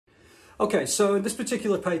Okay, so in this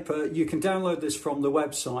particular paper, you can download this from the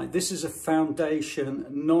website. This is a foundation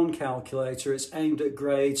non-calculator. It's aimed at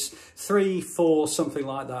grades 3, 4, something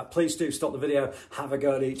like that. Please do stop the video, have a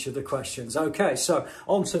go at each of the questions. Okay, so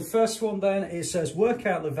on to the first one then. It says, work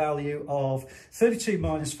out the value of 32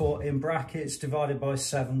 minus 4 in brackets divided by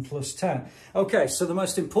 7 plus 10. Okay, so the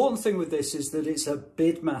most important thing with this is that it's a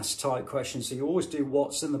BIDMAS type question. So you always do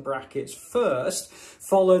what's in the brackets first,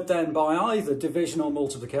 followed then by either division or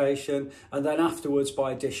multiplication, and then afterwards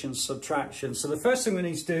by addition, subtraction. So the first thing we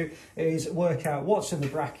need to do is work out what's in the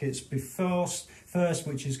brackets first,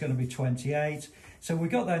 which is going to be 28. So we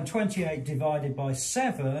got then 28 divided by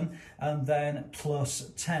 7 and then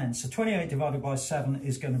plus 10. So 28 divided by 7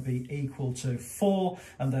 is going to be equal to 4,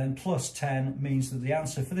 and then plus 10 means that the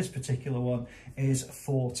answer for this particular one is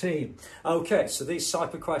 14. Okay, so these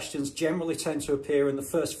type of questions generally tend to appear in the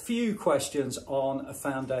first few questions on a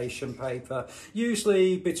foundation paper,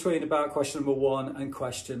 usually between about question number 1 and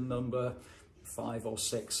question number 5 or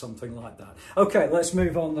 6, something like that. Okay, let's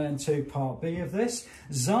move on then to part B of this.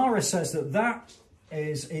 Zara says that that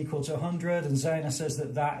is equal to 100, and Zaina says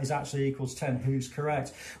that that is actually equal to 10. Who's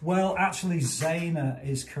correct? Well, actually Zaina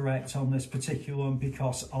is correct on this particular one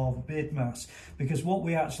because of BIDMAS. Because what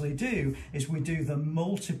we actually do is we do the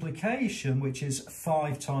multiplication, which is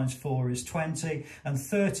 5 times 4 is 20, and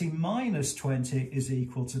 30 minus 20 is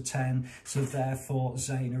equal to 10. So therefore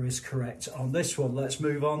Zaina is correct on this one. Let's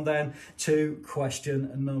move on then to question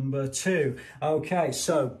number 2. Okay,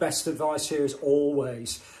 so best advice here is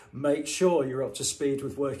always make sure you're up to speed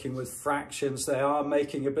with working with fractions. They are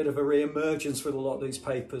making a bit of a re-emergence with a lot of these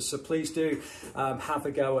papers, so please do have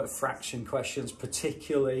a go at fraction questions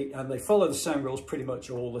particularly, and they follow the same rules pretty much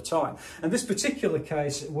all the time. In this particular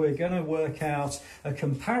case, we're going to work out a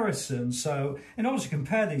comparison. So in order to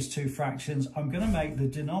compare these two fractions, I'm going to make the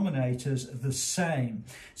denominators the same.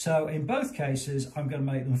 So in both cases, I'm going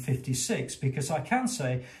to make them 56, because I can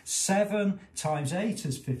say 7 times 8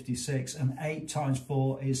 is 56 and 8 times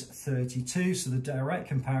 4 is 32, so the direct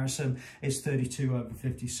comparison is 32 over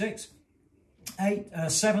 56.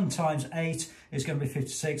 7 times 8 is going to be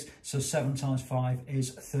 56, so 7 times 5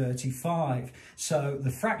 is 35. So the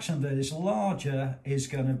fraction that is larger is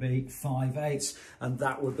going to be 5/8, and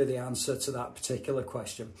that would be the answer to that particular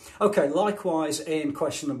question. Okay, likewise in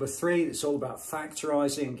question number 3, it's all about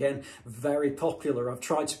factorising. Again, very popular. I've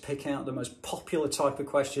tried to pick out the most popular type of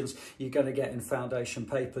questions you're going to get in foundation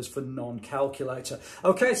papers for non-calculator.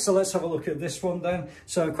 Okay, so let's have a look at this one then.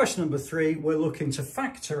 So question number 3, we're looking to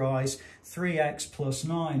factorise 3x plus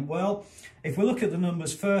 9. Well, if we look at the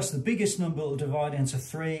numbers first, the biggest number that will divide into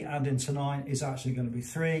 3 and into 9 is actually going to be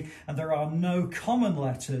 3, and there are no common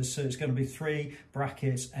letters, so it's going to be 3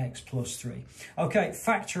 brackets x plus 3. Okay,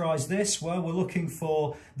 factorise this. Well, we're looking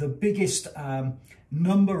for the biggest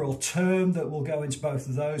number or term that will go into both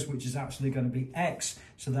of those, which is actually going to be x.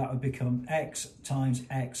 So that would become x times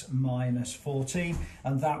x minus 14,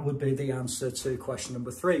 and that would be the answer to question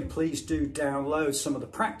number 3. Please do download some of the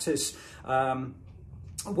practice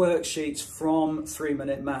worksheets from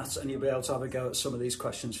 3-Minute Maths, and you'll be able to have a go at some of these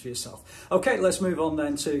questions for yourself. Okay, let's move on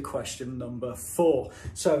then to question number 4.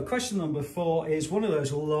 So question number 4 is one of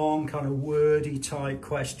those long kind of wordy type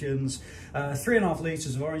questions. 3.5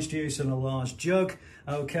 litres of orange juice in a large jug.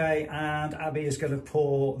 Okay, and Abby is going to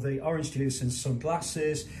pour the orange juice in some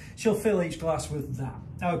glasses. She'll fill each glass with that.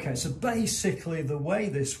 Okay, so basically the way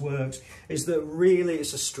this works is that really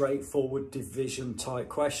it's a straightforward division type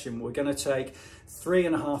question. We're going to take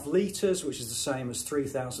 3.5 litres, which is the same as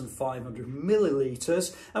 3,500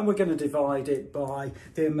 millilitres, and we're going to divide it by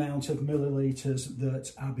the amount of millilitres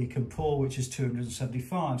that Abby can pour, which is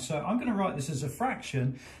 275. So I'm going to write this as a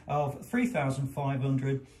fraction of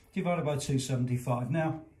 3,500 divided by 275.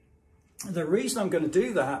 Now, the reason I'm going to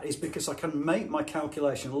do that is because I can make my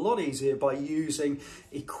calculation a lot easier by using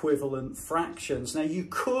equivalent fractions. Now, you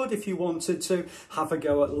could, if you wanted to, have a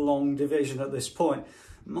go at long division at this point.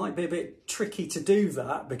 Might be a bit tricky to do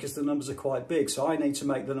that because the numbers are quite big, so I need to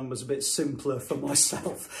make the numbers a bit simpler for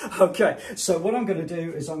myself. Okay, so what I'm going to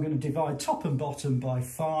do is I'm going to divide top and bottom by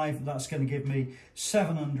 5. That's going to give me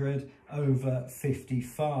 700 over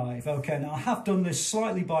 55. Okay, now I have done this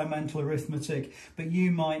slightly by mental arithmetic, but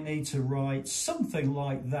you might need to write something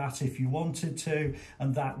like that if you wanted to,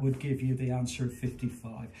 and that would give you the answer of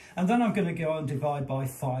 55. And then I'm going to go and divide by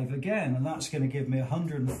 5 again, and that's going to give me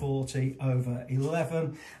 140 over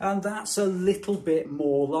 11, and that's a little bit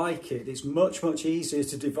more like it. It's much, much easier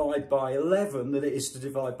to divide by 11 than it is to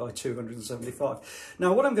divide by 275.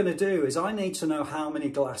 Now, what I'm going to do is I need to know how many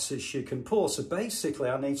glasses she can pour. So basically,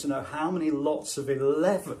 I need to know how how many lots of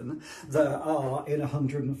 11 there are in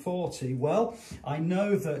 140. Well, I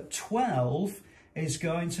know that 12 is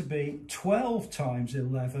going to be 12 times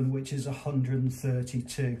 11, which is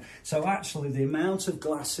 132. So actually the amount of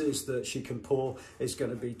glasses that she can pour is going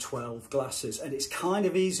to be 12 glasses. And it's kind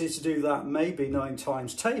of easier to do that maybe 9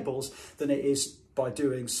 times tables than it is by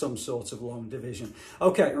doing some sort of long division.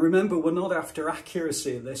 Okay, remember, we're not after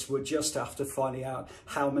accuracy in this, we're just after finding out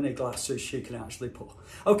how many glasses she can actually pour.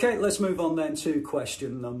 Okay, let's move on then to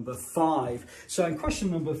question number 5. So in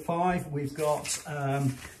question number 5, we've got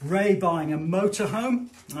Ray buying a motorhome.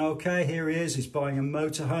 Okay, here he is, he's buying a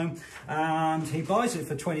motorhome, and he buys it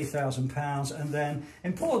for £20,000, and then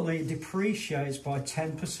importantly it depreciates by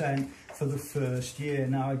 10% for the first year.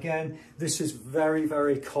 Now again, this is very,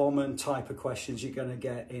 very common type of questions you're going to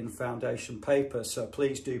get in foundation paper, so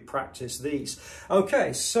please do practice these.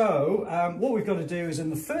 Okay, so what we've got to do is in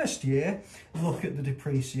the first year look at the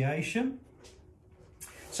depreciation.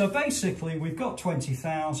 So basically we've got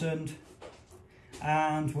 20,000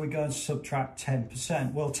 and we're going to subtract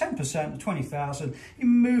 10%. Well, 10% of 20,000, you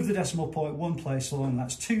move the decimal point one place along,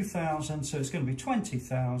 that's 2,000, so it's going to be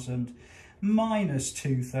 20,000 minus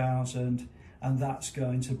 2,000, and that's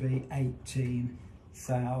going to be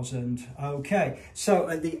 18,000. Okay, so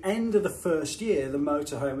at the end of the first year, the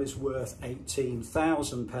motorhome is worth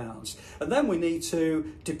 £18,000, and then we need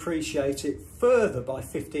to depreciate it further by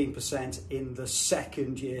 15% in the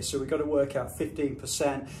second year. So we've got to work out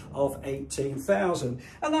 15% of 18,000,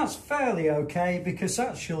 and that's fairly okay, because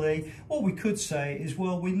actually what we could say is,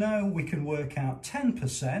 well, we know we can work out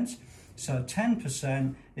 10%. So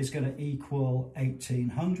 10% is going to equal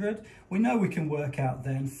 1,800. We know we can work out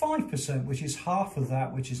then 5%, which is half of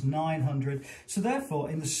that, which is 900. So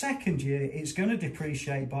therefore, in the second year, it's going to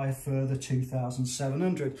depreciate by a further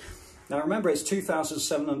 2,700. Now remember, it's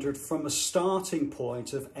 2,700 from a starting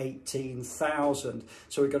point of 18,000.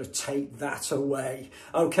 So we've got to take that away.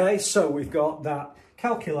 Okay, so we've got that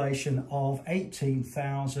calculation of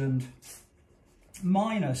 18,000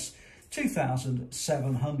 minus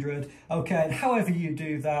 2,700. Okay, and however you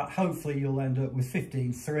do that, hopefully you'll end up with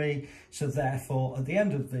 15,300. So therefore, at the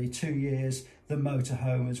end of the 2 years, the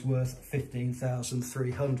motorhome is worth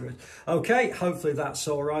 15,300. Okay, hopefully that's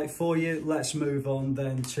all right for you. Let's move on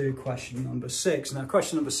then to question number 6. Now,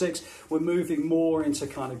 question number 6, we're moving more into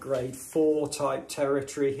kind of grade 4 type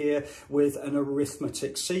territory here with an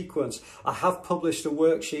arithmetic sequence. I have published a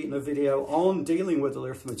worksheet and a video on dealing with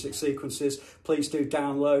arithmetic sequences. Please do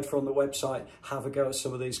download from the website, have a go at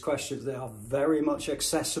some of these questions. They are very much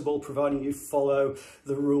accessible, providing you follow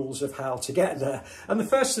the rules of how to get there. And the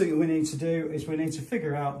first thing we need to do is we need to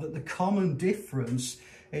figure out that the common difference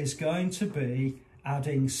is going to be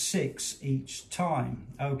adding 6 each time.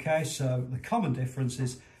 Okay, so the common difference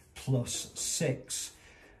is plus 6,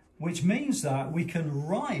 which means that we can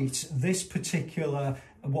write this particular,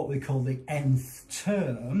 what we call the nth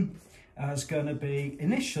term, as going to be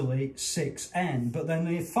initially 6n, but then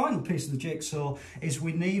the final piece of the jigsaw is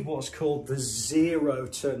we need what's called the 0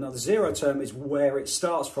 term. Now the 0 term is where it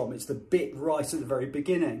starts from. It's the bit right at the very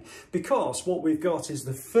beginning, because what we've got is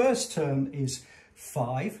the first term is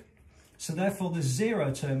 5, so therefore the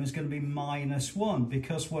 0 term is going to be minus 1,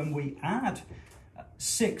 because when we add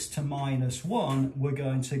 6 to minus 1, we're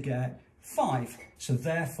going to get 5. So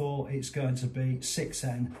therefore it's going to be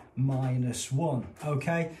 6n minus 1.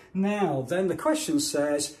 Okay, now then the question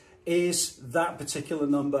says, is that particular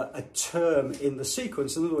number a term in the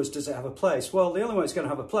sequence? In other words, does it have a place? Well, the only way it's going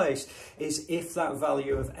to have a place is if that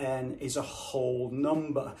value of n is a whole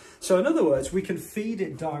number. So in other words, we can feed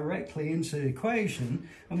it directly into the equation,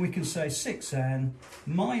 and we can say 6n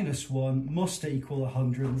minus 1 must equal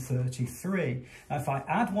 133. Now, if I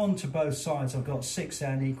add 1 to both sides, I've got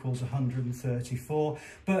 6n equals 134.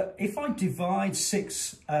 But if I divide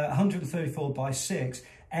 134 by 6,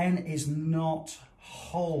 n is not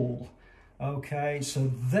whole. Okay,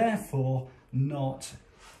 so therefore not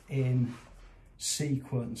in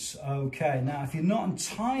sequence. Okay, now if you're not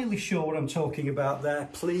entirely sure what I'm talking about there,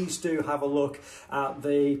 please do have a look at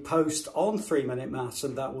the post on 3 Minute Maths,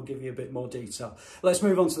 and that will give you a bit more detail. Let's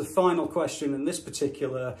move on to the final question in this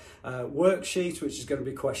particular worksheet, which is going to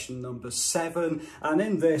be question number 7, and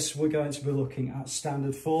in this we're going to be looking at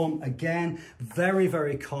standard form. Again, very,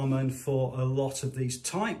 very common for a lot of these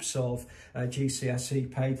types of GCSE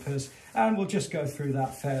papers, and we'll just go through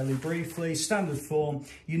that fairly briefly. Standard form,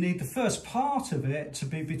 you need the first part of it to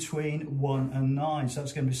be between 1 and 9, so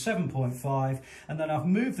that's going to be 7.5, and then I've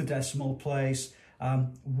moved the decimal place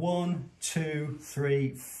 1, 2,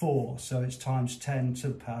 3, 4, so it's times 10 to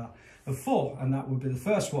the power of 4, and that would be the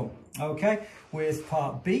first one. Okay, with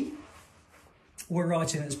part B, we're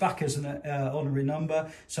writing it back as an honorary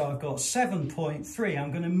number. So I've got 7.3.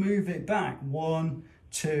 I'm going to move it back 1,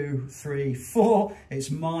 2, 3, 4.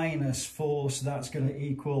 It's minus 4, so that's going to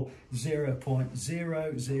equal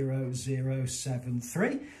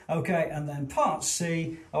 0.00073. Okay, and then part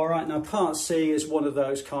C. All right, now part C is one of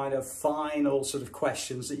those kind of final sort of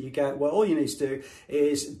questions that you get where all you need to do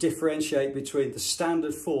is differentiate between the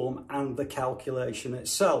standard form and the calculation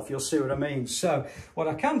itself. You'll see what I mean. So what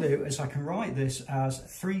I can do is I can write this as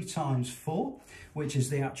 3 times 4, which is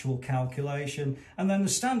the actual calculation, and then the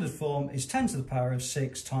standard form is 10 to the power of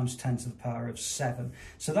 6 times 10 to the power of 7.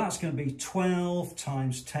 So that's going to be 12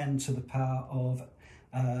 times 10 to the power of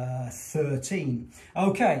 13.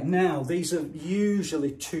 Okay, now these are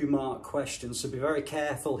usually 2-mark questions, so be very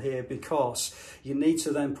careful here because you need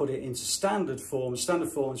to then put it into standard form. Standard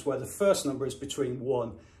form is where the first number is between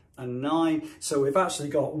 1 and 9. So we've actually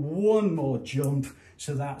got one more jump.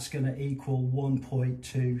 So that's going to equal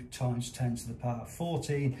 1.2 times 10 to the power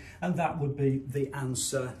 14. And that would be the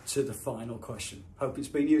answer to the final question. Hope it's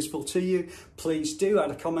been useful to you. Please do add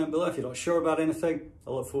a comment below if you're not sure about anything. I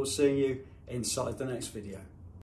look forward to seeing you inside the next video.